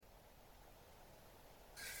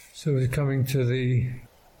So we're coming to the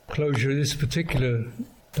closure of this particular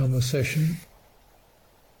Dhamma session,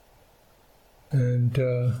 and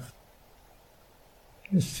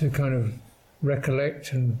just to kind of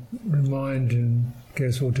recollect and remind and get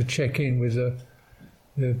us all to check in with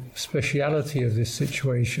the speciality of this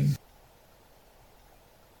situation.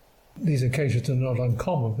 These occasions are not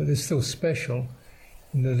uncommon, but they're still special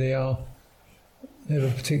in that they have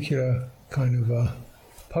a particular kind of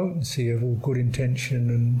potency of all good intention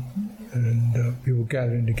and people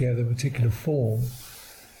gathering together, a particular form,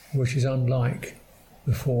 which is unlike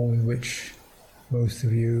the form in which most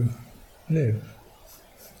of you live.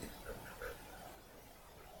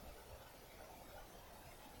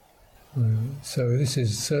 So this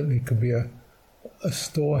is certainly could be a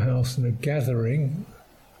storehouse and a gathering.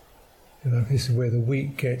 You know, this is where the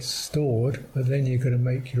wheat gets stored, but then you're going to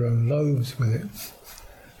make your own loaves with it.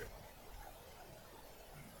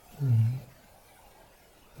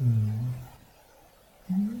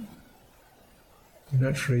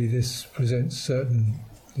 Naturally, this presents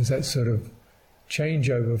there's that sort of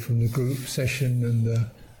changeover from the group session and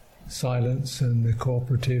the silence and the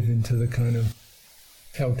cooperative into the kind of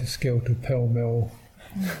helter-skelter, pell-mell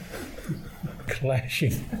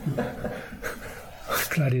clashing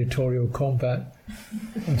gladiatorial combat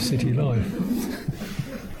of city life.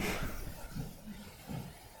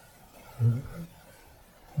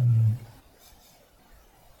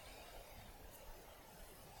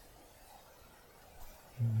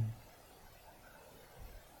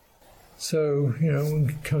 So, when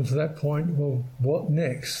we come to that point, well, what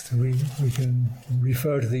next? We can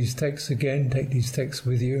refer to these texts again, take these texts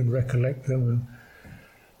with you and recollect them and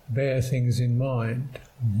bear things in mind.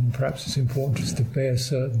 And perhaps it's important just to bear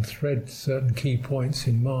certain threads, certain key points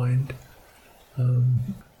in mind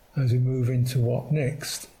as we move into what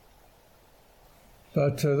next.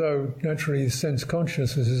 But though naturally the sense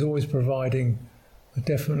consciousness is always providing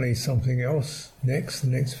definitely something else next, the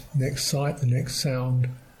next sight, the next sound.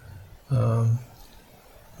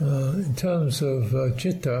 In terms of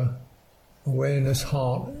citta, awareness,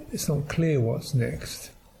 heart, it's not clear what's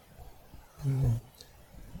next. And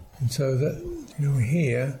so that,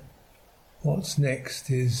 here, what's next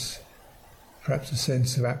is perhaps a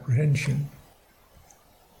sense of apprehension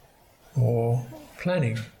or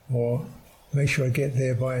planning, or make sure I get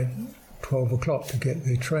there by 12 o'clock to get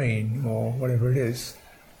the train, or whatever it is.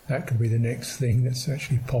 That could be the next thing that's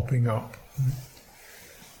actually popping up.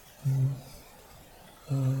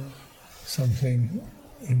 Something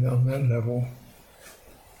on that level.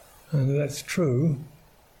 And that's true,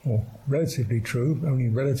 or relatively true, only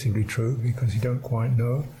relatively true because you don't quite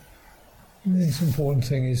know. And the next important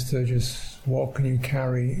thing is to just, what can you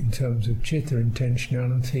carry in terms of citta,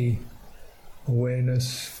 intentionality,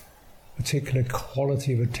 awareness, particular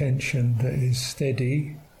quality of attention that is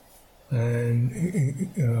steady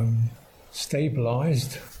and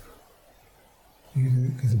stabilized,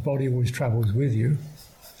 because the body always travels with you.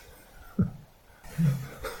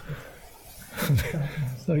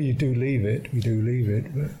 So we do leave it,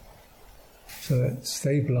 but so that's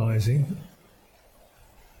stabilizing.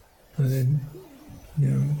 And then,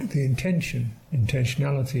 the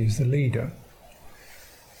intentionality is the leader.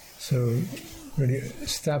 So really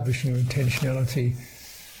establishing your intentionality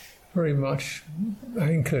very much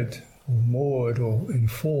anchored or moored or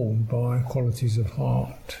informed by qualities of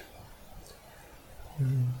heart,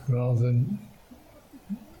 rather than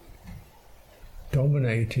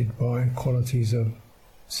dominated by qualities of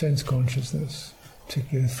sense consciousness,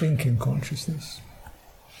 particularly thinking consciousness.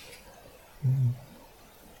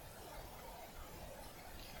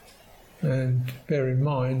 And bear in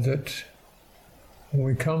mind that when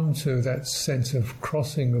we come to that sense of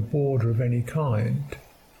crossing a border of any kind,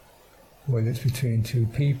 whether it's between two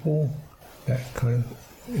people, that kind of,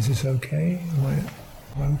 is this okay? Am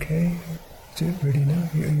I okay? Is it really now?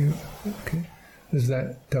 You okay? There's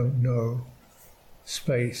that don't know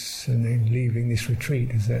space, and then leaving this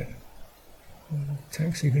retreat is that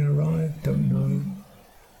taxi going to arrive? Don't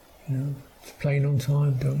know. Plane on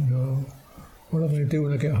time? Don't know. What am I going to do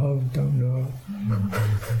when I get home? Don't know.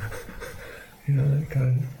 That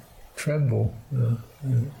kind of tremble. Will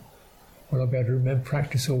I be able to remember,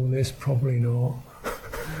 practice all this? Probably not.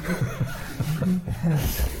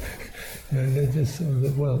 They're just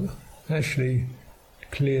actually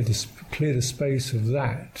clear the space of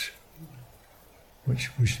that,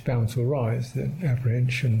 which is bound to arise. The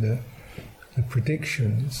apprehension, the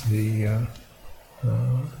predictions, and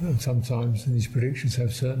sometimes these predictions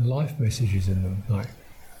have certain life messages in them, like,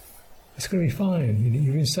 it's going to be fine.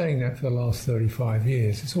 You've been saying that for the last 35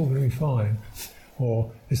 years. It's all going to be fine.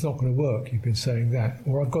 Or, it's not going to work. You've been saying that.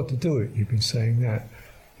 Or, I've got to do it. You've been saying that.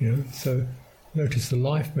 So notice the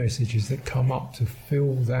life messages that come up to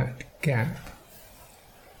fill that gap.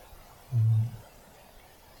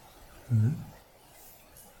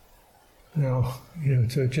 Now,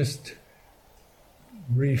 to just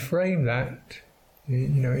reframe that,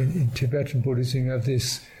 in Tibetan Buddhism you have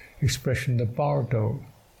this expression, the bardo.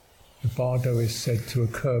 The bardo is said to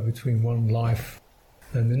occur between one life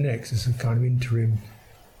and the next. It's a kind of interim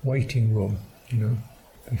waiting room,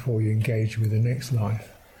 before you engage with the next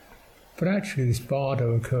life. But actually this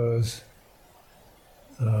bardo occurs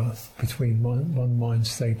between one mind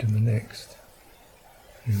state and the next.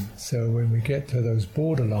 So when we get to those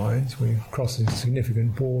borderlines, when you cross a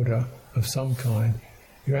significant border of some kind,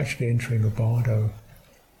 you're actually entering a bardo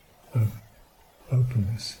of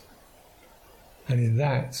openness. And in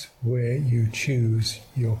that's where you choose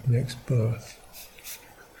your next birth.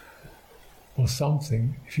 Or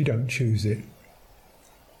something, if you don't choose it,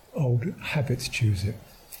 old habits choose it.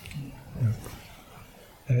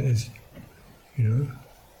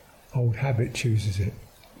 Old habit chooses it.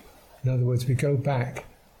 In other words, we go back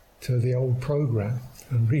to the old program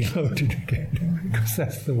and reload it again, because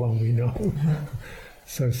that's the one we know.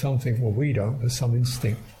 So something, we don't, but some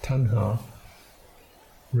instinct, tanha,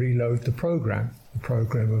 reload the program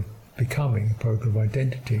of becoming, the program of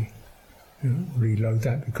identity. Reload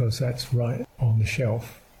that because that's right on the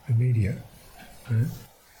shelf, immediate. Right?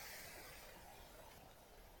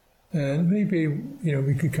 And maybe,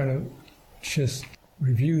 we could kind of just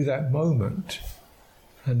review that moment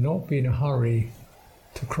and not be in a hurry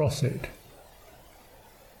to cross it.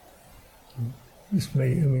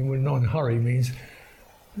 We're not in a hurry means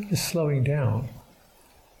just slowing down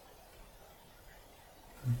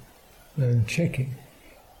and checking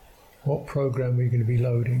what program we're going to be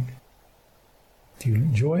loading. Do you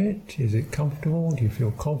enjoy it? Is it comfortable? Do you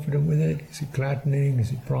feel confident with it? Is it gladdening?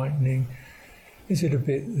 Is it brightening? Is it a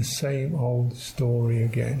bit the same old story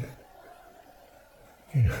again?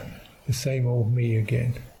 The same old me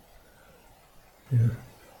again?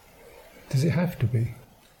 Does it have to be?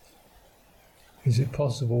 Is it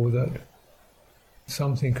possible that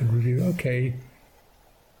something could review, okay,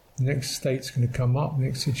 next state's going to come up,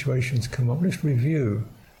 next situation's come up, let's review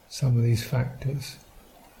some of these factors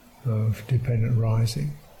of dependent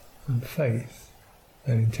arising and faith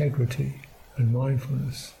and integrity and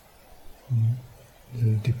mindfulness,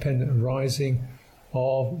 the dependent arising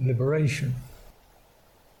of liberation.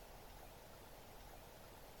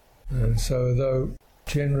 And so though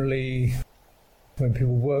generally when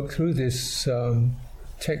people work through this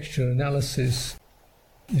textual analysis,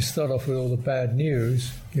 you start off with all the bad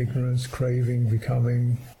news: ignorance, craving,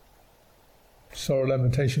 becoming, sorrow,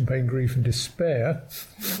 lamentation, pain, grief and despair.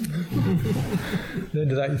 Then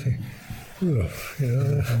to that you think,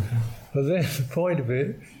 But then the point of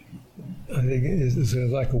it, I think, is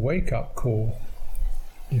like a wake-up call,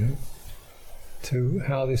 to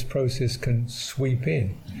how this process can sweep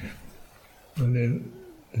in. And then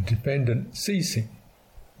the dependent ceasing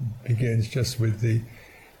begins just with the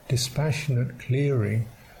dispassionate clearing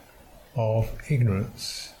of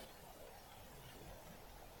ignorance,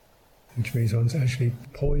 which means one's actually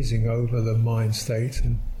poising over the mind states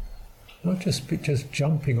and not just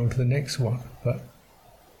jumping onto the next one, but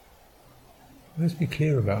let's be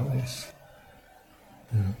clear about this.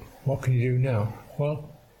 What can you do now? Well,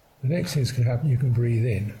 the next thing that's going to happen, you can breathe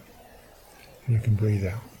in and you can breathe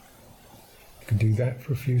out. You can do that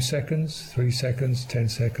for a few seconds, 3 seconds, 10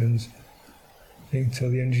 seconds, until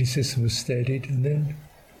the energy system is steadied. And then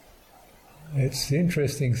it's the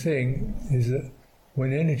interesting thing is that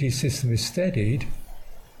when the energy system is steadied,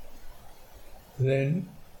 then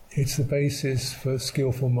it's the basis for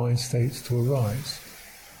skillful mind states to arise.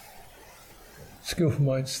 Skillful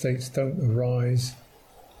mind states don't arise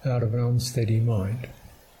out of an unsteady mind.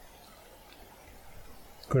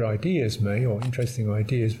 Good ideas may, or interesting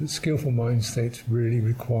ideas, but skillful mind states really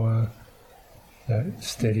require that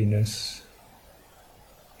steadiness,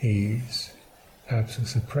 ease,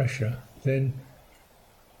 absence of pressure. Then,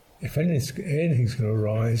 if anything's going to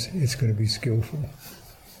arise, it's going to be skillful.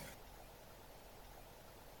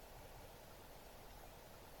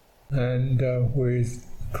 And with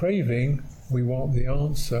craving, we want the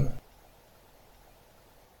answer,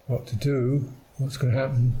 what to do, what's going to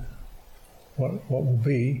happen, what will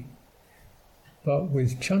be. But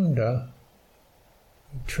with chanda,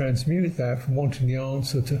 transmute that from wanting the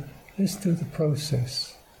answer to, let's do the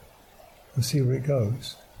process and see where it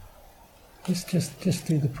goes. Let's just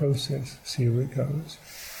do the process, see where it goes.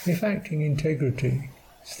 If acting integrity,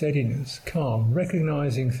 steadiness, calm,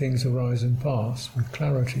 recognizing things arise and pass with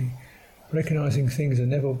clarity, recognizing things are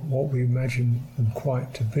never what we imagine them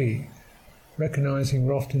quite to be, recognizing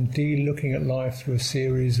we're often looking at life through a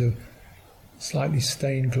series of slightly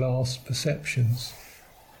stained glass perceptions.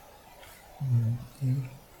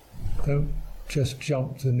 Don't just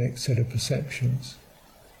jump to the next set of perceptions.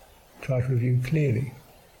 Try to review clearly.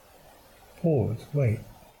 Pause, wait.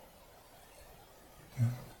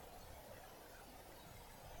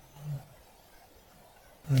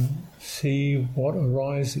 And see what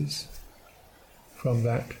arises from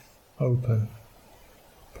that open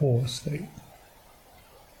pause state.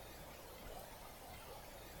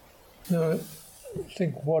 Now, I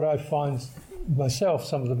think what I find myself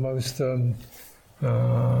some of the most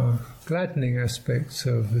gladdening aspects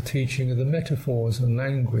of the teaching of the metaphors and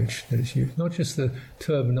language that is used, not just the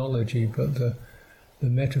terminology, but the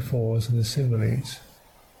metaphors and the similes.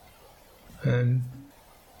 And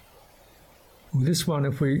this one,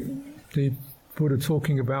 if the Buddha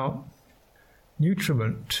talking about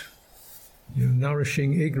nutriment,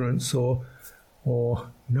 nourishing ignorance or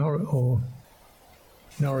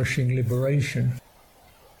nourishing liberation,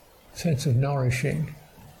 sense of nourishing.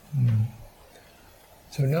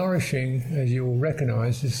 So nourishing, as you will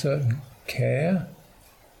recognise, is certain care,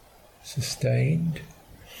 sustained,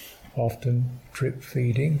 often drip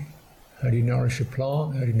feeding. How do you nourish a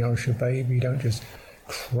plant? How do you nourish a baby? You don't just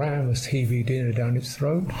cram a TV dinner down its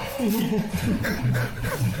throat.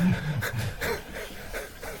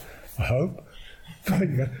 I hope. But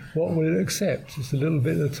what will it accept? Just a little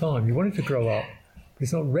bit at a time. You want it to grow up, but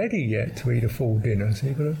it's not ready yet to eat a full dinner. So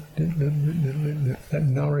you've got to that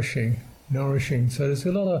nourishing. So there's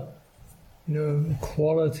a lot of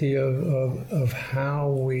quality of how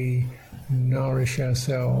we nourish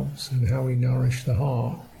ourselves and how we nourish the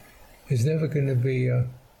heart. It's never going to be a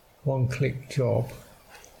one-click job.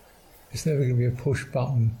 It's never going to be a push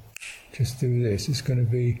button, just do this. It's going to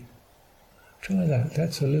be, try that,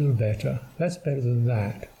 that's a little better. That's better than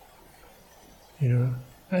that.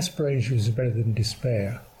 Aspiration is better than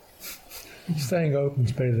despair. Staying open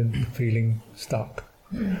is better than feeling stuck.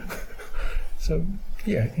 So,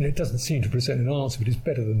 it doesn't seem to present an answer, but it's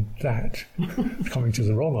better than that, coming to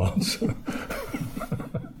the wrong answer.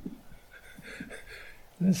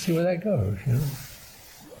 Let's see where that goes,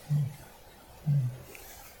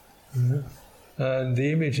 And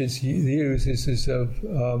the image it's used is of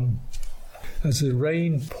as the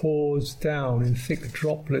rain pours down in thick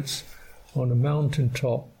droplets on a mountain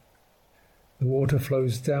top, the water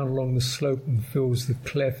flows down along the slope and fills the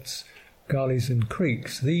clefts, gullies and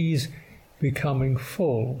creeks. These becoming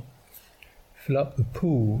full, fill up the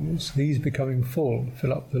pools. These becoming full,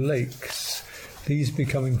 fill up the lakes. These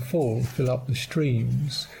becoming full, fill up the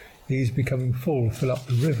streams. These becoming full, fill up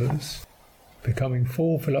the rivers. Becoming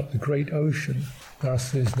full, fill up the great ocean.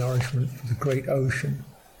 Thus there's nourishment for the great ocean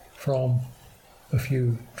from a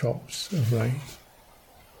few drops of rain.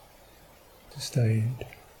 Sustained,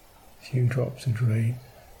 a few drops of rain.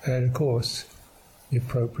 And of course, the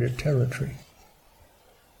appropriate territory.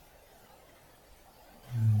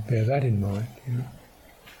 Bear that in mind.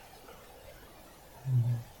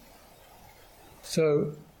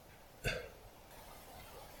 So,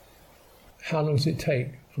 how long does it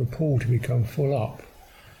take for a pool to become full up?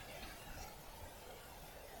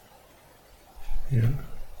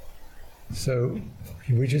 So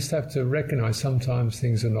we just have to recognise sometimes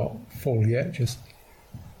things are not full yet. Just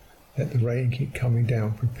let the rain keep coming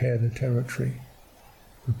down. Prepare the territory.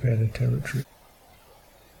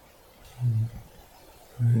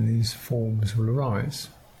 And these forms will arise.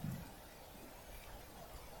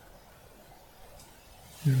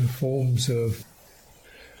 The forms of,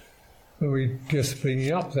 when we're just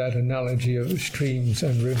bringing up that analogy of streams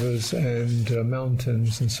and rivers and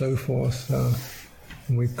mountains and so forth,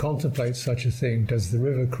 when we contemplate such a thing, does the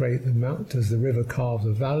river create the mountain? Does the river carve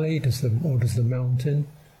the valley? Or does the mountain?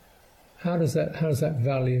 How does that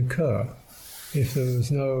valley occur? If there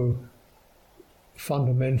was no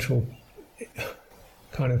fundamental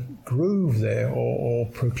kind of groove there or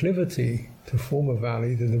proclivity to form a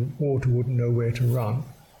valley, then the water wouldn't know where to run.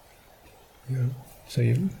 So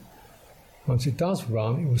once it does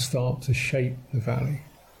run, it will start to shape the valley.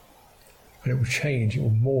 And it will change, it will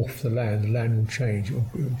morph the land will change, it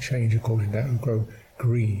will change according to that, it will grow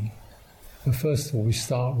green. And first of all, we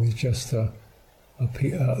start with just a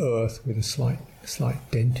earth with a slight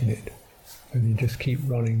dent in it. And you just keep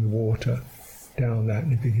running the water down that,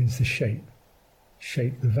 and it begins to shape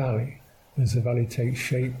the valley. As the valley takes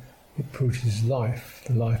shape, it produces life.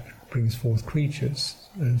 The life brings forth creatures,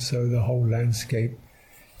 and so the whole landscape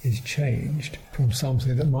is changed from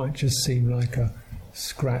something that might just seem like a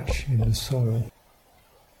scratch in the soil.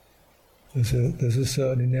 There's a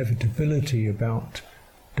certain inevitability about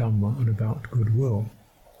Dhamma and about goodwill.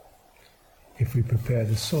 if we prepare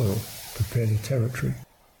the soil, prepare the territory.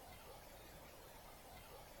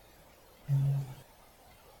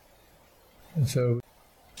 And so,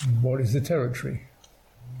 what is the territory?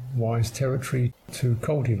 Why is territory to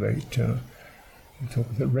cultivate? We talk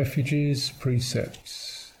about refuges,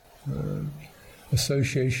 precepts,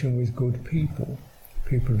 association with good people,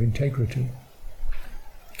 people of integrity.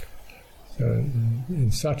 So,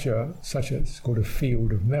 in such a it's called a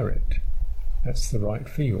field of merit. That's the right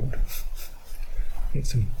field.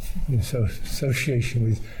 It's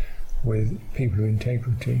association with people of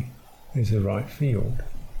integrity is the right field,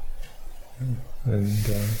 and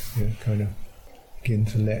kind of begin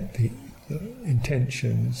to let the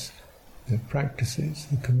intentions, the practices,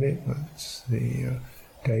 the commitments, the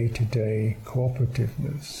day-to-day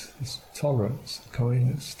cooperativeness, this tolerance, the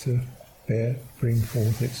kindness to bring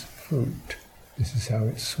forth its fruit. This is how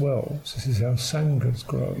it swells. This is how sanghas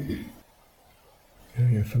grow.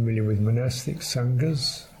 You're familiar with monastic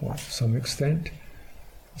sanghas, to some extent.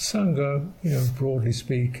 Sangha, broadly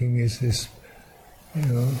speaking, is this,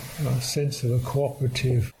 a sense of a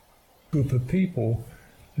cooperative group of people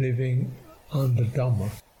living under Dhamma.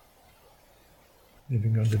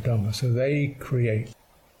 So they create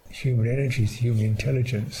human energies, human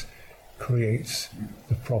intelligence creates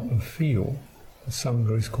the proper field. The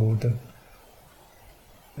Sangha is called the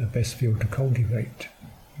best field to cultivate.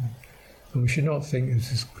 And we should not think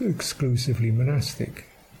this is exclusively monastic.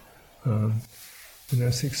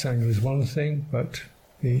 Monastic Sangha is one thing, but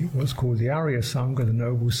what's called the Arya Sangha, the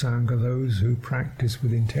Noble Sangha, those who practice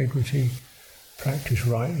with integrity, practice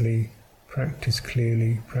rightly, practice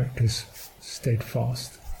clearly, practice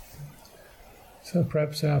steadfast. So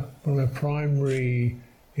perhaps one of our primary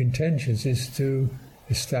intentions is to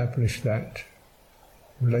establish that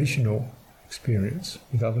relational experience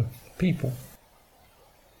with other people.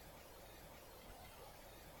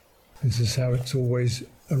 This is how it's always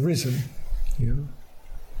arisen,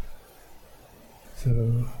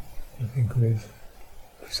 So I think with,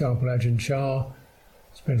 for example, Ajahn Chah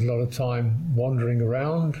spent a lot of time wandering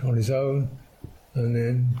around on his own, and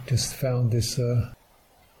then just found this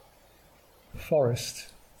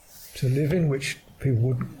forest to live in, which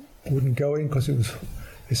people wouldn't go in because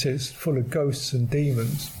it's full of ghosts and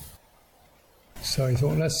demons. So he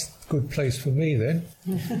thought, that's a good place for me then,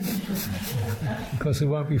 because it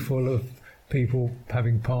won't be full of people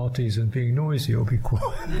having parties and being noisy. It'll be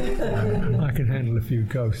quiet. I can handle a few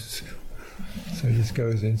ghosts. So he just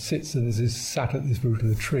goes in, sits, and sat at this root of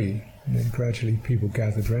the tree, and then gradually people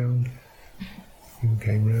gathered round. People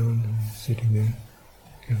came round and sitting there,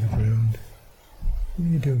 gathered round. What are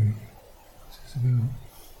you doing? What's this about?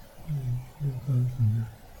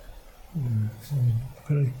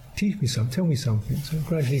 Teach me something, tell me something. So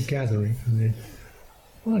gradually gathering, and then,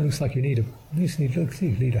 it looks like you need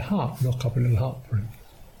a hut, knock up a little hut for him.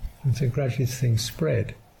 And so gradually this thing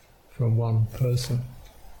spread from one person.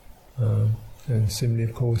 And similarly,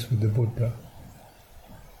 of course, with the Buddha.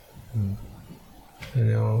 And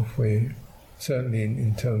now, if we certainly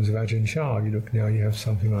in terms of Ajahn Chah, you look now, you have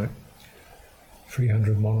something like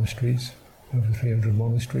 300 monasteries, over 300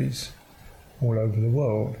 monasteries, all over the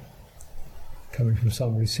world, coming from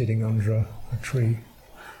somebody sitting under a tree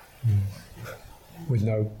with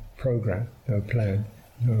no program, no plan,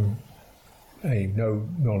 no aim, no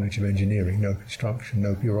knowledge of engineering, no construction,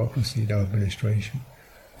 no bureaucracy, no administration.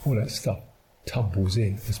 All that stuff tumbles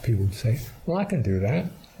in as people say, well, I can do that.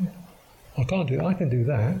 I can do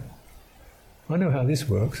that. I know how this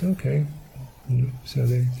works, okay. So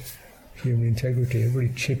the human integrity are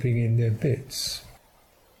really chipping in their bits.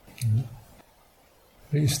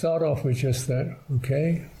 But you start off with just that,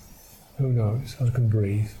 okay, who knows, I can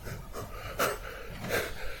breathe.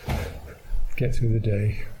 Get through the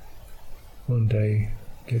day. One day,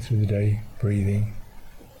 get through the day breathing.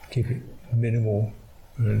 Keep it minimal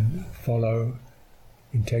and follow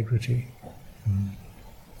integrity.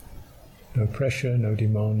 No pressure, no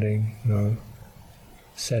demanding, no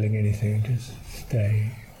selling anything, just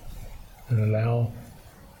stay and allow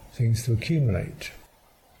things to accumulate.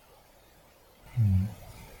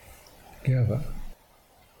 Gather.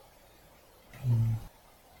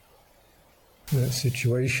 In that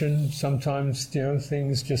situation, sometimes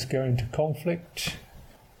things just go into conflict,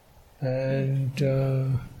 and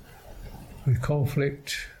with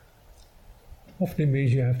conflict, often it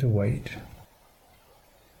means you have to wait.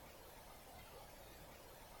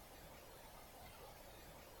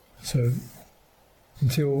 So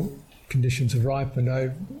until conditions have ripened,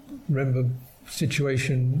 I remember a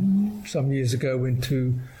situation some years ago when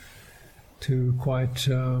two quite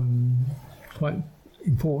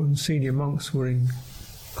important senior monks were in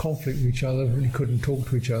conflict with each other, really couldn't talk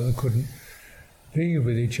to each other, couldn't be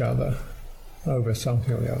with each other over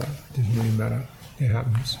something or the other. It doesn't really matter. It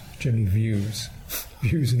happens. Generally views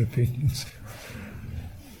and opinions.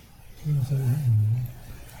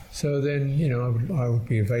 So then, I would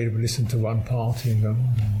be available to listen to one party and go,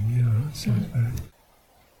 that sounds bad.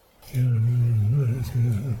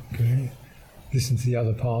 Okay. Listen to the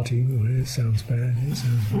other party, it sounds bad,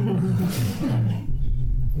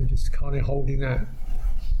 We're just kind of holding that,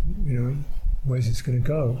 where's this going to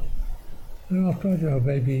go? And after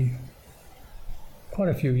maybe quite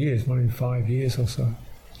a few years, maybe 5 years or so,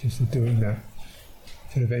 just doing that,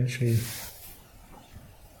 till eventually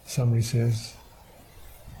somebody says,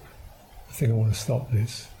 I think I want to stop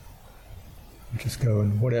this. We'll just go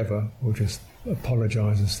and whatever, we'll just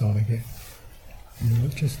apologise and start again.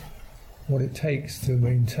 It's just what it takes to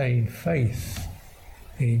maintain faith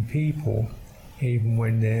in people even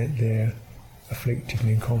when they're afflicted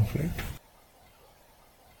and in conflict.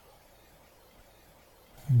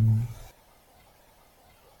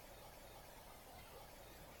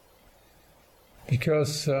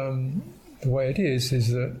 Because the way it is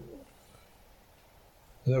that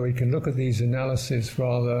we can look at these analyses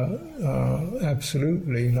rather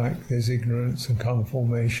absolutely, like there's ignorance and karma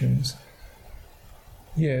formations.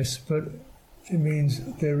 Yes, but it means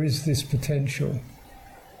there is this potential,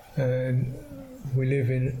 and we live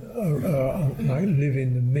in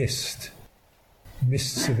the mists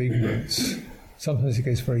of ignorance. Sometimes it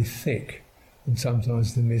gets very thick, and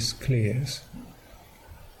sometimes the mist clears.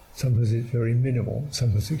 Sometimes it's very minimal,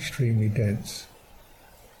 sometimes extremely dense.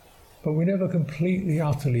 But we're never completely,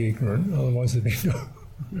 utterly ignorant, otherwise there'd be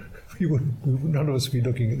none of us would be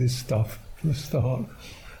looking at this stuff from the start.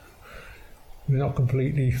 We're not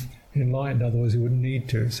completely enlightened, otherwise we wouldn't need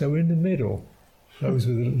to. So we're in the middle, those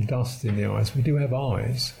with a little dust in the eyes. We do have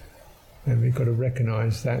eyes, and we've got to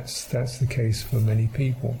recognise that's the case for many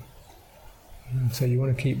people. And so you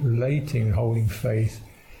want to keep relating and holding faith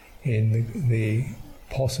in the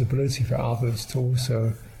possibility for others to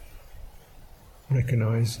also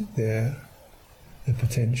recognise their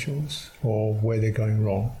potentials or where they're going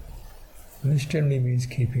wrong. And this generally means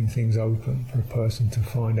keeping things open for a person to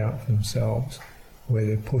find out for themselves where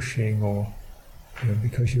they're pushing, or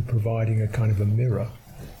because you're providing a kind of a mirror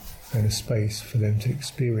and a space for them to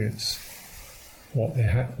experience what's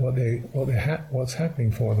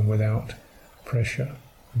happening for them without pressure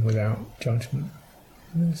and without judgment.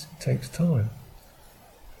 And this takes time.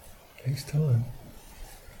 It takes time.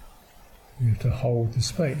 You have to hold the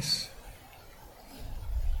space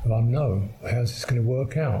of unknown. How's this going to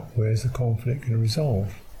work out? Where's the conflict going to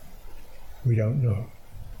resolve? We don't know.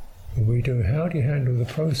 But we do. How do you handle the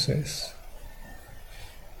process?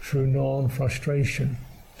 Through non-frustration,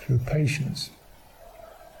 through patience.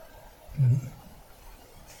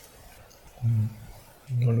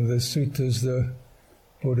 One of the suttas, the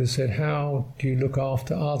Buddha said, how do you look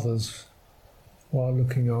after others while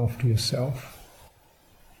looking after yourself?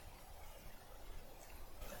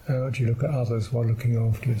 How do you look at others while looking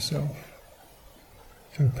after yourself?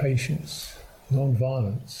 Through patience,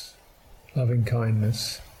 non-violence, loving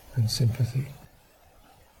kindness and sympathy.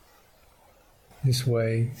 This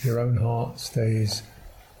way your own heart stays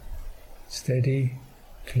steady,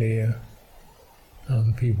 clear,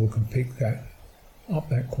 other people can pick up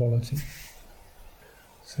that quality.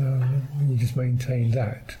 So we just maintain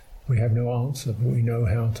that. We have no answer, but we know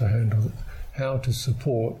how to handle it, how to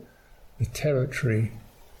support the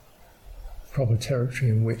proper territory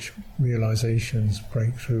in which realizations,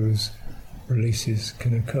 breakthroughs, releases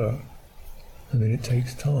can occur. And then it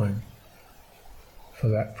takes time for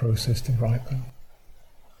that process to ripen.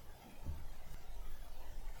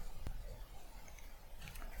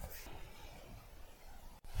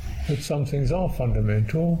 But some things are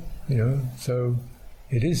fundamental, so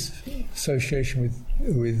it is, association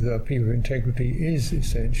with people of integrity is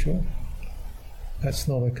essential. That's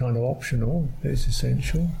not a kind of optional, it's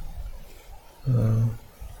essential.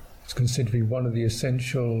 It's considered to be one of the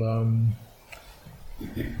essential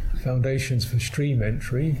foundations for stream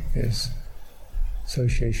entry, is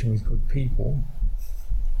association with good people,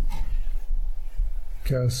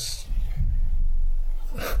 because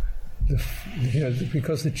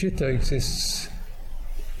because the citta exists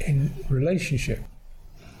in relationship.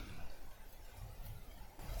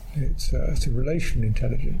 It's a relation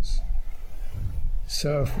intelligence.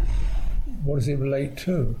 So what does it relate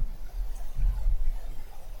to?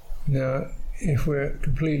 Now, if we're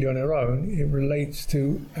completely on our own, it relates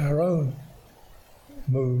to our own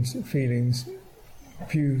moods, feelings,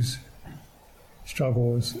 views,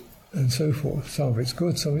 struggles, and so forth. Some of it's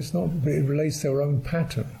good, some of it's not, but it relates to our own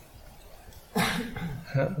pattern.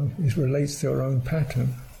 It relates to our own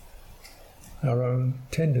pattern. our own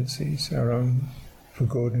tendencies, our own for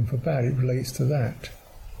good and for bad. It relates to that.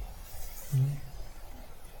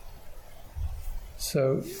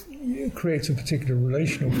 So it creates a particular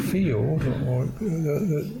relational field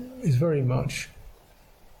that is very much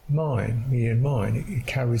mine, me and mine. It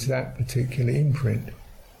carries that particular imprint.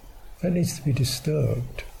 That needs to be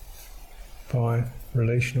disturbed by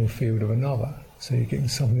relational field of another. So you're getting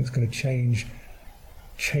something that's going to change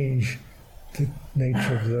the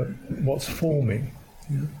nature of what's forming.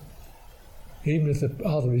 Even if the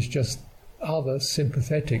other is just other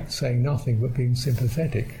sympathetic, saying nothing but being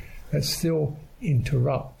sympathetic, that still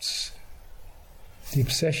interrupts the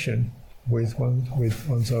obsession with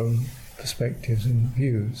one's own perspectives and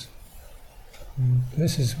views.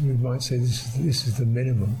 This is, we might say, this is the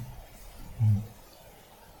minimum.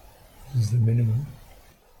 This is the minimum.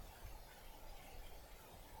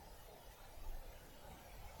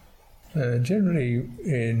 Generally,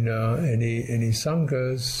 in any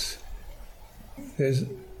sanghas, there's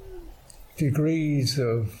degrees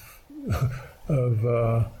of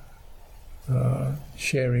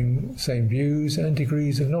sharing same views and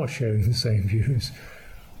degrees of not sharing the same views.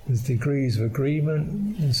 There's degrees of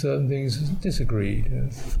agreement and certain things disagreed.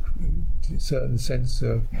 There's a certain sense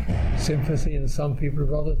of sympathy, and some people are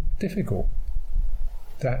rather difficult.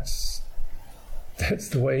 That's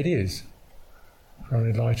the way it is for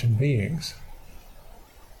unenlightened beings.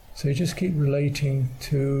 So you just keep relating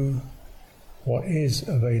to what is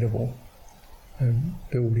available and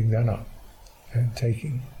building that up and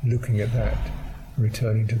looking at that,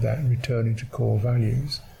 returning to that, returning to core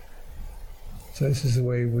values. So this is the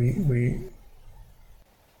way we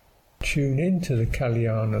tune into the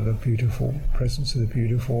kalyana, the beautiful presence of the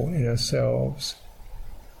beautiful in ourselves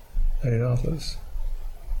and in others.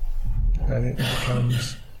 And it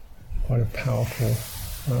becomes quite a powerful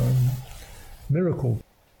miracle.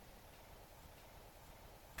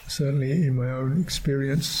 Certainly in my own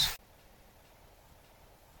experience,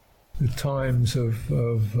 the times of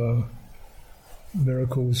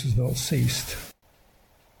miracles has not ceased.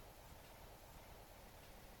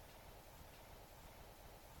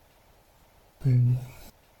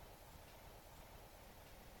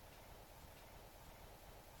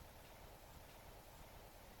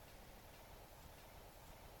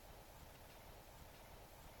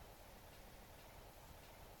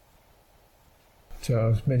 So I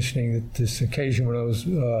was mentioning this occasion when I was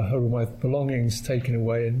had all my belongings taken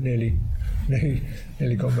away and nearly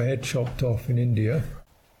got my head chopped off in India.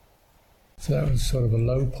 So that was sort of a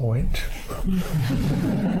low point.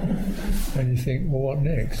 And you think, well, what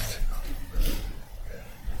next?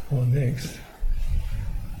 What next?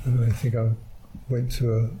 And I think I went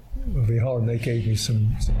to a vihara and they gave me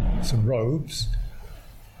some robes,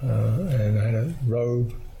 and I had a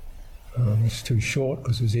robe. It was too short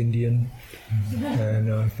because it was Indian,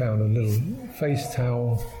 and I found a little face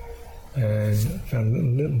towel and found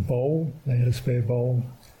a little bowl. They had a spare bowl,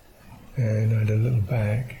 and I had a little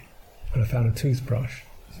bag, and I found a toothbrush.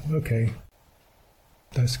 I said, okay,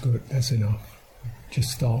 that's good, that's enough.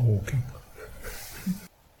 Just start walking.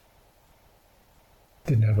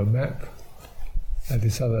 Didn't have a map. Had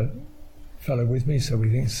this other fellow with me, so we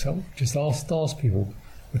think, just ask people.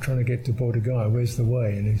 We're trying to get to Bodh Gaya, where's the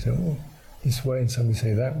way? And he said, oh, this way, and somebody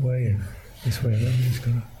say that way, and this way, and then he's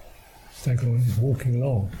going to stagger along, he's walking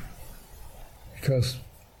along. Because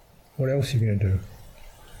what else are you going to do?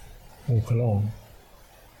 Walk along.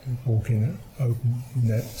 Walk in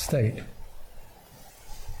that state.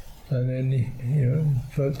 And then,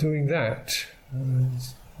 for doing that,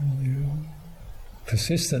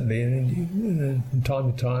 persistently, and then from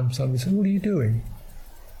time to time, somebody said, what are you doing?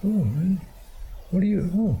 Oh, man. What are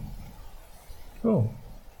you? Oh,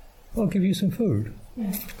 I'll give you some food.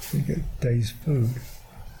 You get a day's food.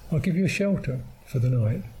 I'll give you a shelter for the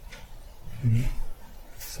night.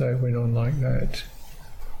 So it went on like that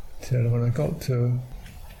till when I got to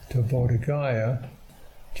Bodh Gaya,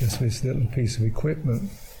 just this little piece of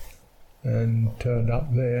equipment, and turned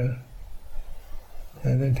up there,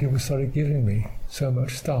 and then people started giving me so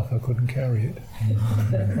much stuff I couldn't carry it.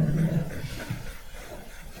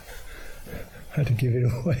 Had to give it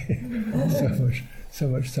away. so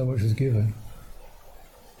much was given.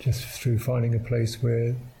 Just through finding a place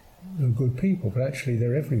where there are good people, but actually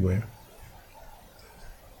they're everywhere.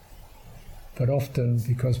 But often,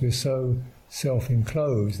 because we're so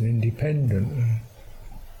self-enclosed and independent and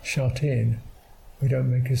shut in, we don't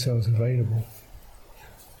make ourselves available.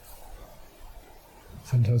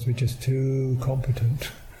 Sometimes we're just too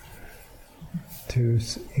competent, too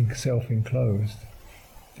self-enclosed.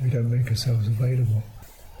 We don't make ourselves available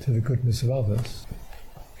to the goodness of others.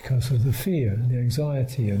 because of the fear and the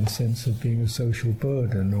anxiety and the sense of being a social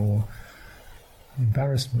burden or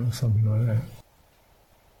embarrassment or something like that.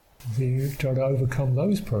 So you try to overcome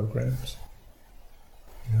those programs.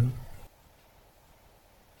 You know?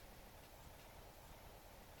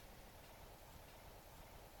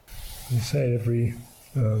 I say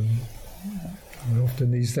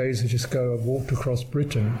often these days I just walked across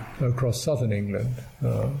Britain, across southern England,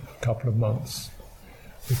 a couple of months.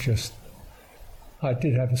 I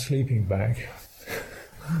did have a sleeping bag,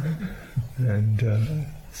 and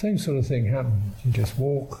same sort of thing happened. You just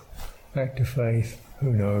walk, act of faith.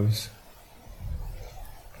 Who knows?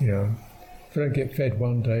 You know, if I don't get fed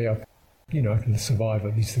one day, I can survive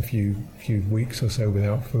at least a few weeks or so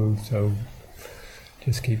without food. So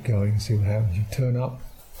just keep going and see what happens. You turn up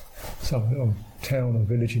some little town or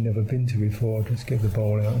village you've never been to before, just get the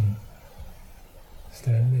bowl out and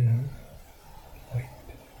stand there, wait.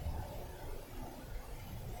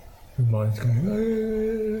 Your mind's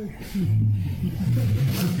going,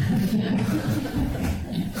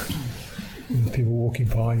 there's people walking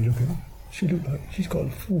by, you look at her, she looks like she's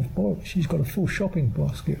got a full shopping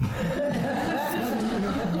basket.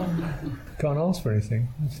 Can't ask for anything,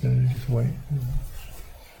 just wait.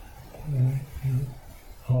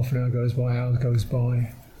 Half an hour goes by, hour goes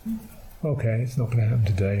by. Okay, it's not going to happen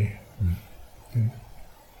today.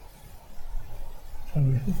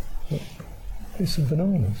 Here's some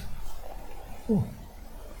bananas. Oh,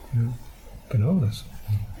 bananas.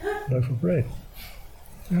 Loaf of bread.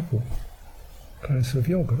 Apple. Glass of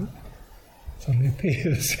yogurt. Suddenly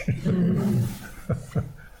appears.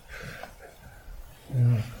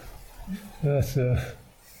 That's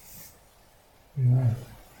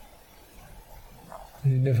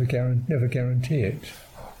you never guarantee it,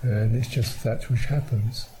 and it's just that which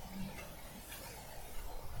happens.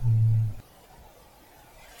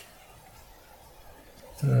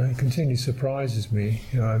 It continually surprises me.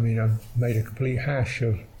 I've made a complete hash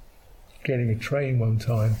of getting a train one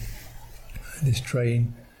time. This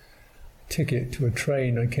train ticket to a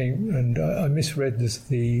train, I misread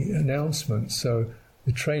the announcement. So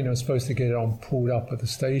the train I was supposed to get on pulled up at the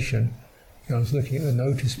station. I was looking at the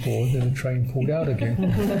notice board, and the train pulled out again.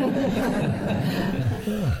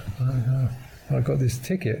 I got this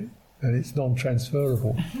ticket, and it's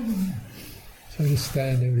non-transferable. So I just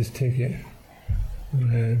stand there with this ticket,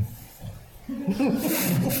 and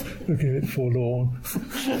looking a bit forlorn.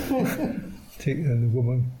 And the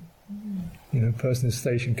woman, person in the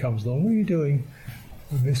station comes along. What are you doing?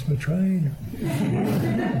 I missed my train.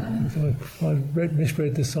 I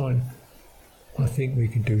misread the sign. I think we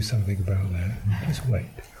can do something about that. Just wait.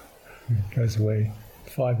 Goes away.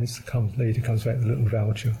 5 minutes later, comes back with a little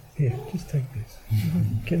voucher. Here, just take this.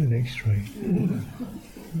 Get the next train.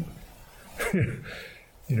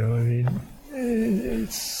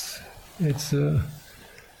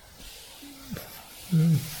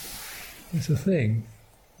 It's a thing.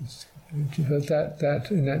 But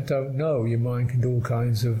that don't know, your mind can do all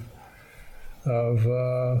kinds of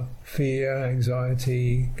fear,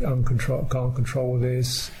 anxiety, can't control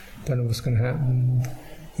this, don't know what's going to happen,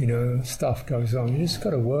 stuff goes on. You just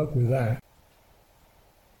got to work with that.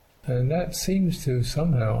 And that seems to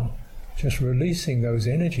somehow just releasing those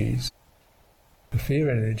energies, the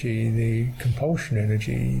fear energy, the compulsion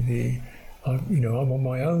energy, I'm on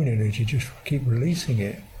my own energy, just keep releasing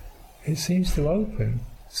it. It seems to open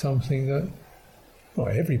something that, not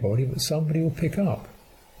everybody, but somebody will pick up.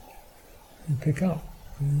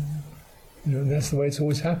 And that's the way it's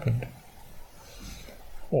always happened.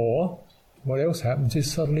 Or what else happens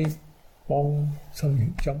is suddenly, bong,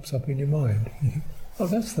 something jumps up in your mind. Oh,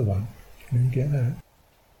 that's the one. You get that.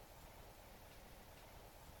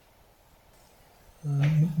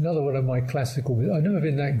 Another one of my classical. I've never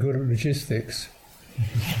been that good at logistics.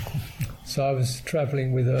 So I was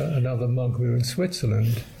travelling with another monk. We were in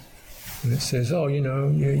Switzerland. And it says, you've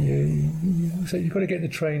got to get the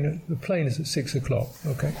train, the plane is at 6 o'clock,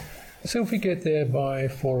 okay? So if we get there by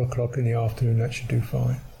 4 o'clock in the afternoon, that should do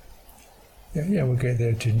fine. Yeah, we'll get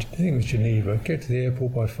there to, I think it was Geneva, get to the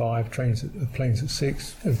airport by 5, the plane's at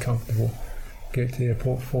 6, very comfortable. Get to the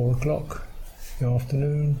airport 4 o'clock in the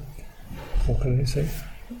afternoon, 4 o'clock at 6,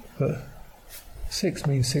 but 6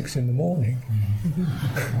 means 6 in the morning.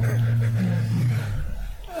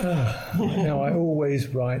 Now I always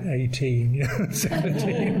write 18,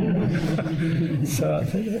 17. So I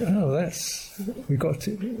think, we got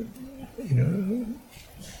to,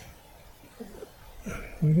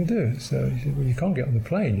 we can do it. So he said, well, you can't get on the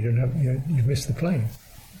plane. You don't have, you've missed the plane.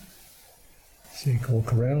 So you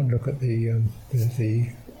walk around, look at the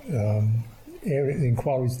area. The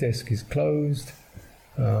inquiries desk is closed.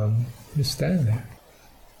 Just stand there.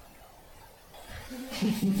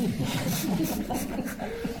 Did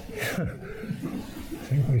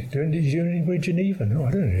you know anybody in Geneva? No,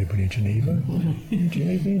 I don't know anybody in Geneva. Do you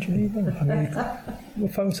know anybody in Geneva? I mean, we'll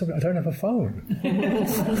phone somebody. I don't have a phone.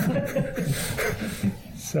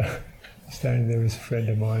 So, standing there as a friend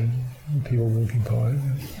of mine, people walking by.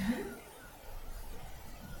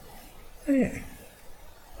 Hey,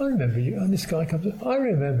 I remember you. And this guy comes up, I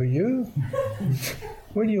remember you.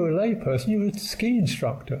 When you were a layperson, you were a ski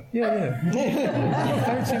instructor. Yeah.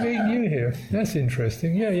 Fancy meeting you here. That's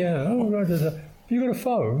interesting. Yeah. Oh, right. You got a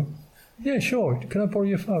phone? Yeah, sure. Can I borrow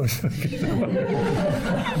your phone?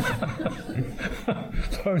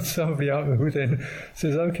 Phone somebody up who then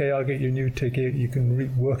says, okay, I'll get you a new ticket. You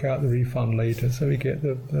can work out the refund later. So we get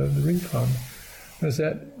the refund. Was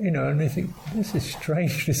that, and I think, this is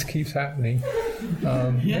strange, this keeps happening.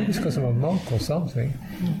 Maybe it's because I'm a monk or something.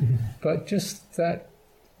 But just that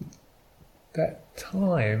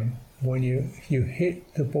time when you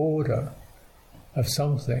hit the border of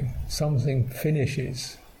something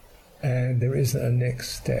finishes, and there isn't a next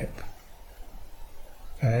step.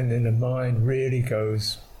 And then the mind really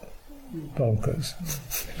goes bonkers.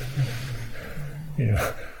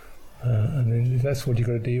 And then that's what you've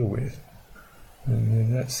got to deal with. And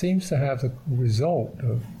then that seems to have the result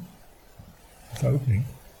of opening.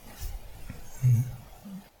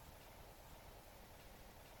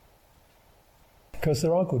 Because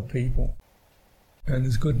there are good people. And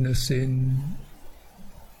there's goodness in,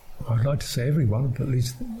 I'd like to say everyone, but at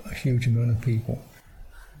least a huge amount of people.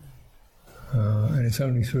 And it's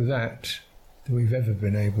only through that we've ever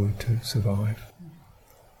been able to survive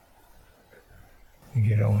and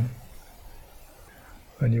get on.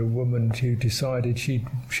 And your woman, she decided she'd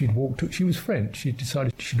walk to, she was French, she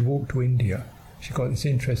decided she'd walk to India. She got this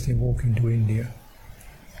interest in walking to India.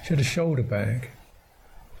 She had a shoulder bag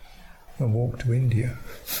and walked to India.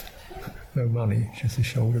 No money, just a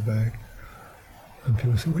shoulder bag. And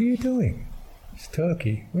people said, what are you doing? It's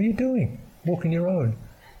Turkey. What are you doing? Walking your own.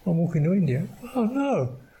 I'm walking to India. Oh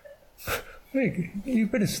no! Rick, you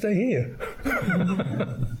better stay here.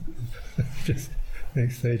 Just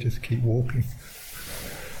next day, just keep walking.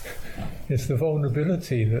 It's the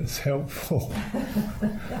vulnerability that's helpful.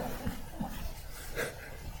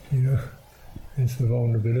 It's the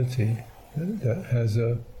vulnerability that has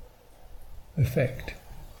a effect,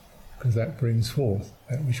 because that brings forth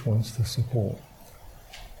that which wants to support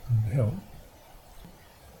and help.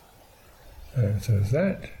 So there's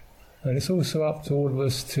that, and it's also up to all of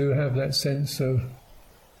us to have that sense of,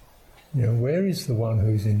 where is the one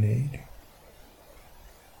who's in need?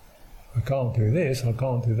 I can't do this, I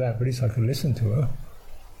can't do that, but at least I can listen to her.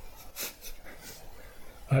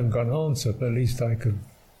 I haven't got an answer, but at least I could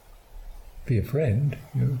be a friend,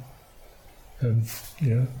 and,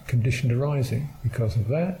 conditioned arising. Because of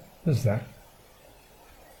that, there's that.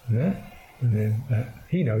 And that, and then that.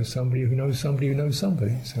 He knows somebody who knows somebody who knows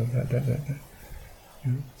somebody, so that.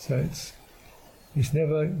 So it's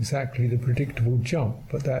never exactly the predictable jump,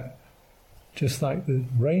 but that, just like the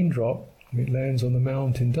raindrop, it lands on the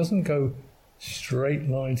mountain, doesn't go straight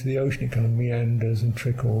line to the ocean. It kind of meanders and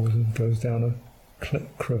trickles and goes down a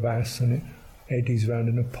crevasse, and it eddies around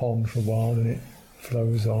in a pond for a while, and it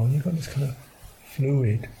flows on. You've got this kind of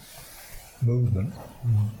fluid movement.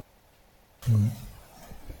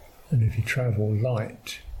 And if you travel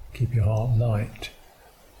light, keep your heart light,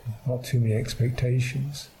 not too many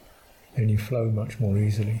expectations, then you flow much more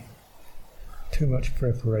easily. Too much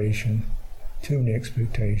preparation, too many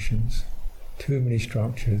expectations, too many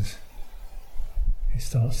structures, it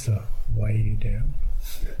starts to weigh you down.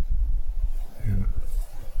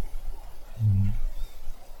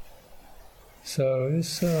 So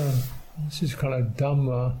this is kind of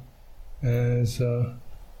Dhamma as a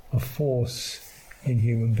force in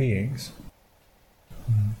human beings,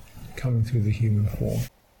 coming through the human form.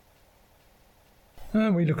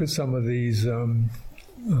 And we look at some of these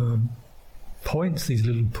points, these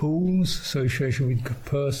little pools. Association with a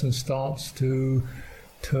person starts to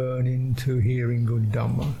turn into hearing good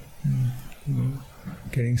Dhamma,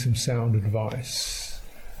 getting some sound advice,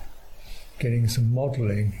 getting some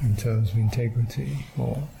modelling in terms of integrity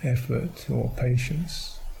or effort or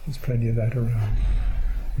patience. There's plenty of that around.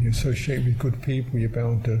 When you associate with good people, you're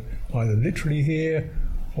bound to either literally hear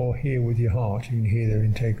or hear with your heart. You can hear their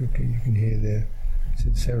integrity, you can hear their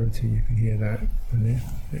sincerity, you can hear that, and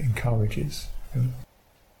it encourages.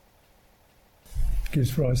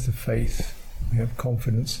 Gives rise to faith. We have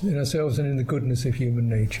confidence in ourselves and in the goodness of human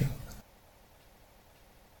nature.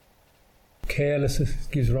 Carelessness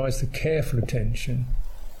gives rise to careful attention.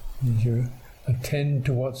 You attend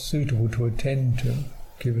to what's suitable to attend to,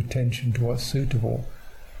 give attention to what's suitable.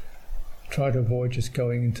 try to avoid just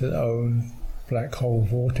going into their own black hole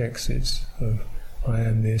vortexes of I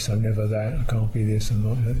am this, I'm never that, I can't be this, I'm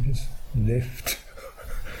not that. Just lift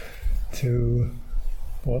to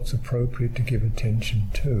what's appropriate to give attention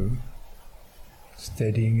to,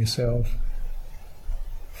 steadying yourself,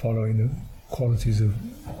 following the qualities of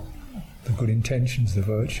the good intentions, the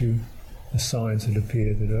virtue, the signs that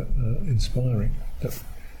appear that are inspiring,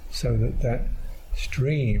 so that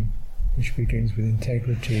stream which begins with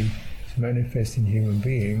integrity is manifest in human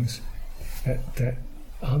beings, that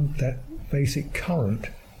basic current,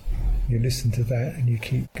 you listen to that and you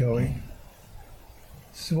keep going.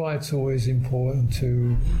 This is why it's always important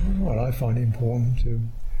to, well, I find it important to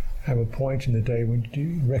have a point in the day when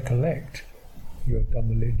you recollect your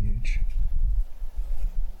Dhamma lineage.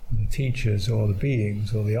 The teachers or the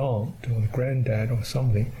beings or the aunt or the granddad or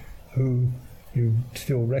something who you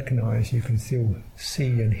still recognise, you can still see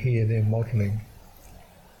and hear their modelling.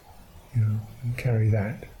 And carry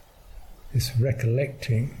that. This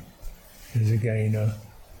recollecting is again a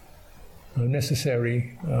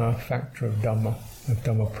necessary factor of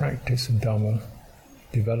Dhamma practice and Dhamma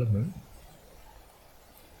development.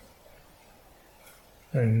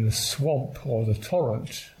 And the swamp or the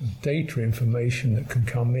torrent of data information that can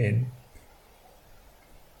come in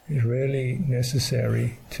is really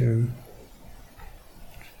necessary to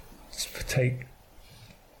take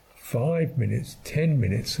 5 minutes, 10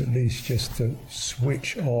 minutes at least, just to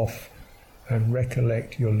switch off and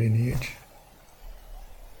recollect your lineage,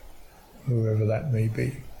 whoever that may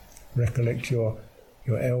be. Recollect your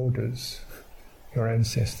elders, your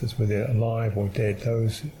ancestors, whether they're alive or dead,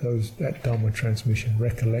 those that Dhamma transmission,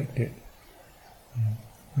 recollect it.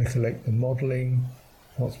 Recollect the modelling,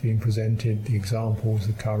 what's being presented, the examples,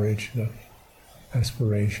 the courage, the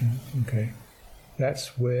aspiration. Okay,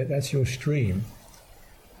 that's your stream.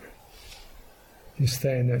 You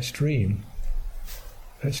stay in that stream.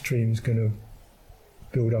 That stream is going to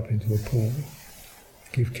build up into a pool.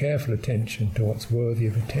 Give careful attention to what's worthy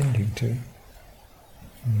of attending to.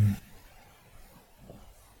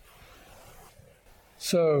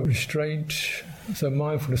 So restraint, so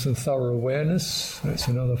mindfulness and thorough awareness, that's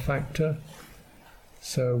another factor.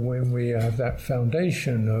 So when we have that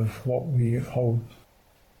foundation of what we hold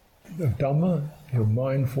of Dhamma, you're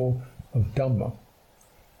mindful of Dhamma.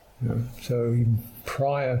 So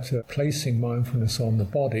prior to placing mindfulness on the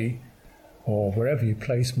body, or wherever you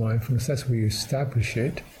place mindfulness, that's where you establish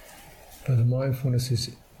it. But the mindfulness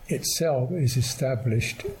itself is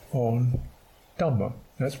established on Dhamma.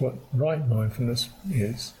 That's what right mindfulness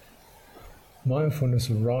is.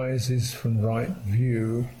 Mindfulness arises from right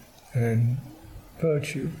view and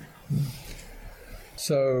virtue.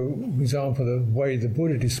 So, for example, the way the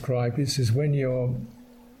Buddha described it is when your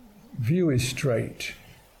view is straight,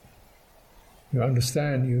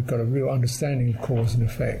 you've got a real understanding of cause and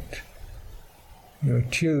effect. You're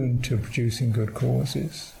attuned to producing good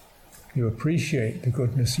causes. You appreciate the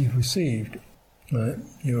goodness you've received.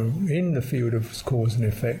 You're in the field of cause and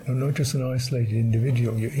effect, and not just an isolated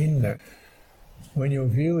individual, you're in that. When your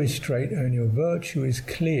view is straight and your virtue is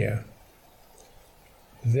clear,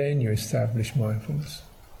 then you establish mindfulness.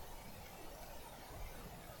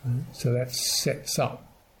 So that sets up.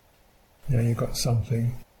 Now you've got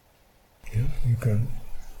something, you can,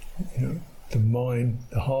 the mind,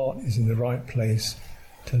 the heart is in the right place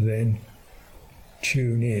to then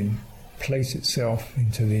tune in, place itself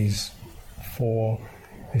into these 4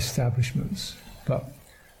 establishments. But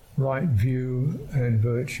right view and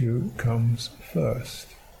virtue comes first.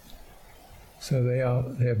 So they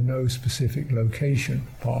have no specific location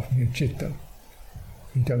apart from your citta.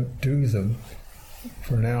 You don't do them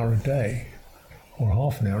for an hour a day or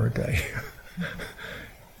half an hour a day.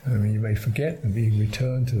 I mean, you may forget them, but you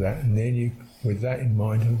return to that, and then you, with that in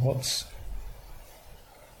mind,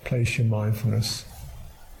 place your mindfulness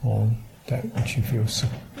on that which you feel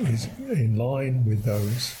is in line with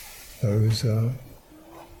those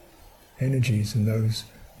energies and those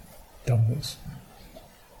dhammas.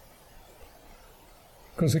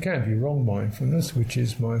 Because there can be wrong mindfulness, which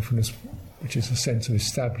is a sense of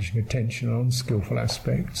establishing attention on skillful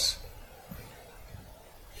aspects,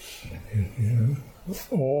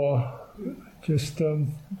 or just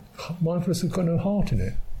mindfulness has got no heart in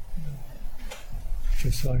it.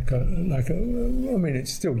 Just like I mean,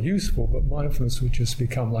 it's still useful, but mindfulness would just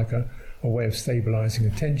become like a way of stabilizing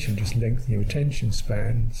attention, just lengthen your attention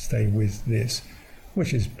span, stay with this,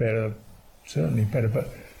 which is better, certainly better, but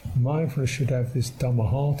mindfulness should have this Dhamma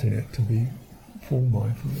heart in it to be full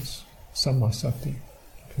mindfulness, sammasati,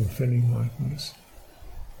 fulfilling mindfulness.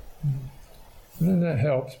 And then that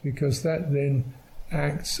helps, because that then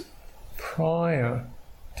acts prior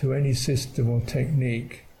to any system or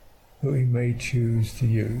technique that we may choose to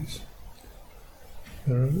use.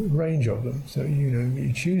 There are a range of them. So,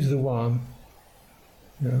 you choose the one,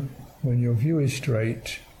 when your view is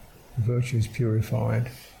straight, the virtue is purified,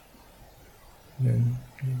 then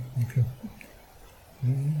you can,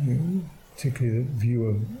 particularly the view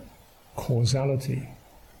of causality,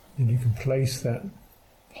 and you can place that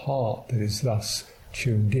heart that is thus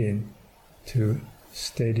tuned in to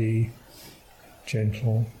steady,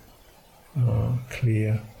 gentle,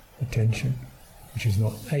 clear attention, which is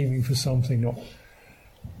not aiming for something, not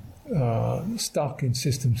stuck in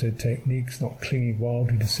systems and techniques, not clinging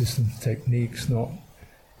wildly to systems and techniques, not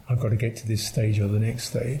I've got to get to this stage or the next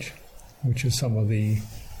stage, which are some of the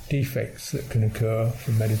defects that can occur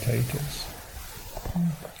for meditators.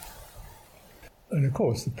 And of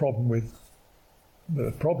course, the problem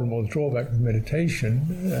or the drawback with meditation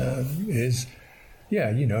is,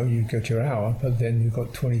 you get your hour, but then you've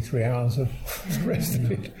got 23 hours of the rest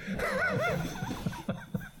of it.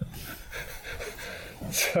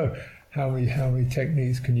 So how many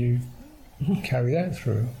techniques can you carry that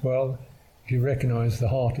through? Well, if you recognise the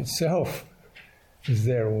heart itself is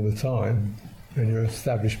there all the time, and you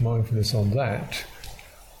establish mindfulness on that,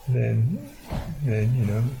 then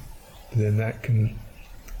that can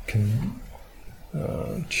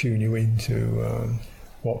tune you into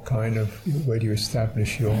where do you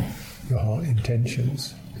establish your heart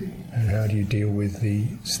intentions, and how do you deal with the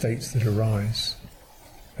states that arise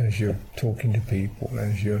as you're talking to people,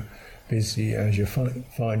 as you're busy, as you're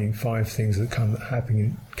finding 5 things that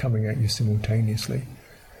coming at you simultaneously.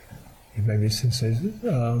 Maybe it says,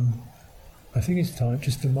 I think it's time,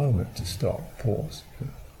 just a moment to stop, pause.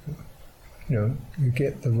 You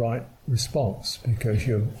get the right response because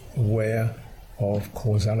you're aware of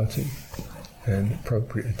causality and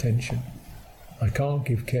appropriate attention. I can't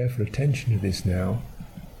give careful attention to this now.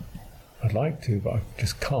 I'd like to, but I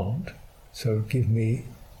just can't. So give me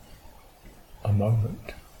a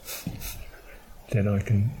moment. Then I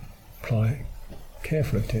can apply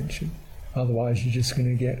careful attention. Otherwise you're just going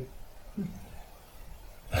to get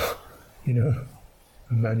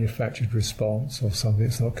a manufactured response or something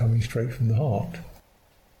that's not coming straight from the heart.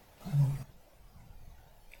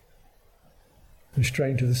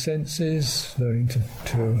 Restraint of the senses, learning to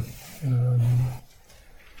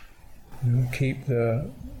keep the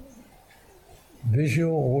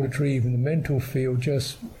visual, auditory, even the mental field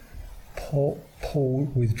just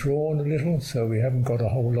withdrawn a little, so we haven't got a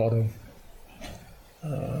whole lot of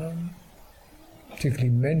particularly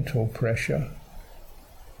mental pressure.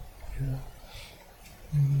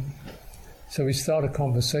 So we start a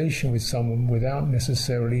conversation with someone without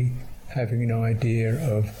necessarily having an idea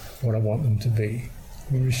of what I want them to be.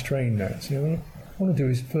 We restrain that. So what I want to do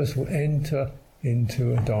is, first of all, enter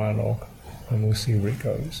into a dialogue, and we'll see where it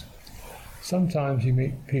goes. Sometimes you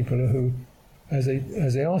meet people who, as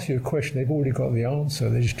they ask you a question, they've already got the answer.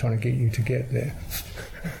 They're just trying to get you to get there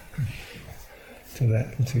to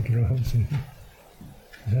that particular answer.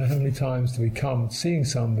 How many times do we come seeing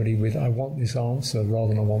somebody with, I want this answer, rather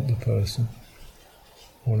than I want the person.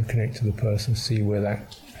 I want to connect to the person, see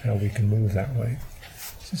how we can move that way.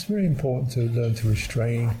 So it's very important to learn to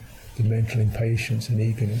restrain the mental impatience and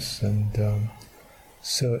eagerness, and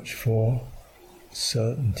search for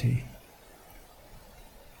certainty.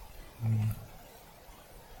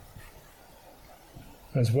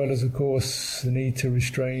 As well as, of course, the need to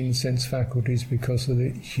restrain sense faculties because of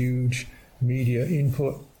the huge media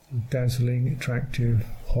input, dazzling, attractive,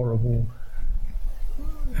 horrible,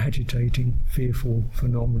 agitating, fearful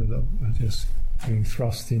phenomena that are just being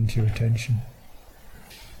thrust into your attention.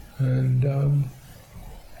 And,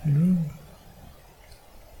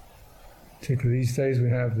 particularly these days we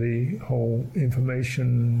have the whole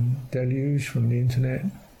information deluge from the internet,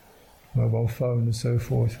 mobile phone and so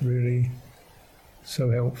forth, really so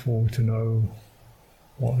helpful to know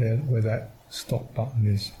where that stop button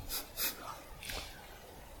is.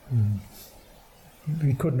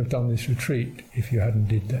 We couldn't have done this retreat if you hadn't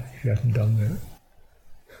done that.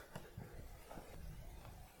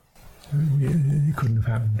 It couldn't have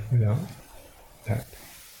happened without that.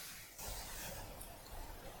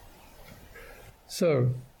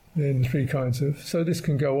 So, then 3 kinds of... So this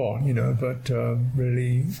can go on, but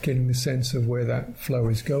really getting the sense of where that flow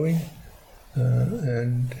is going,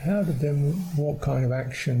 and what kind of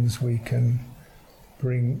actions we can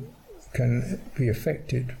bring can be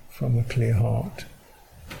affected from a clear heart.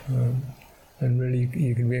 And really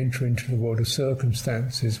you can enter into the world of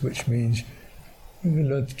circumstances, which means you can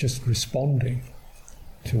learn to just responding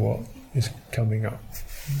to what is coming up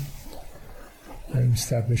and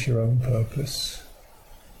establish your own purpose.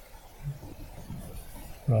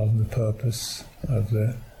 rather than the purpose of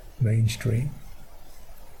the mainstream.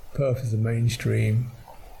 Purpose of the mainstream,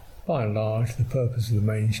 by and large, the purpose of the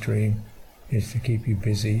mainstream is to keep you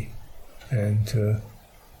busy and to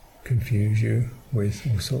confuse you with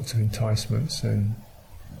all sorts of enticements and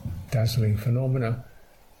dazzling phenomena,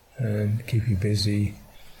 and keep you busy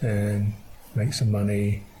and make some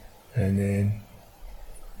money, and then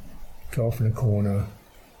go off in a corner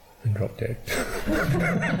and drop dead.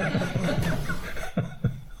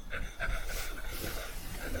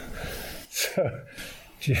 So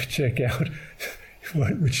check out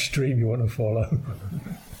which stream you want to follow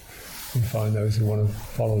and find those who want to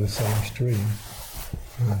follow the same stream,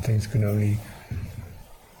 and things can only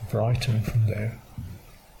brighten from there.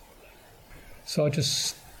 So I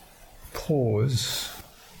just pause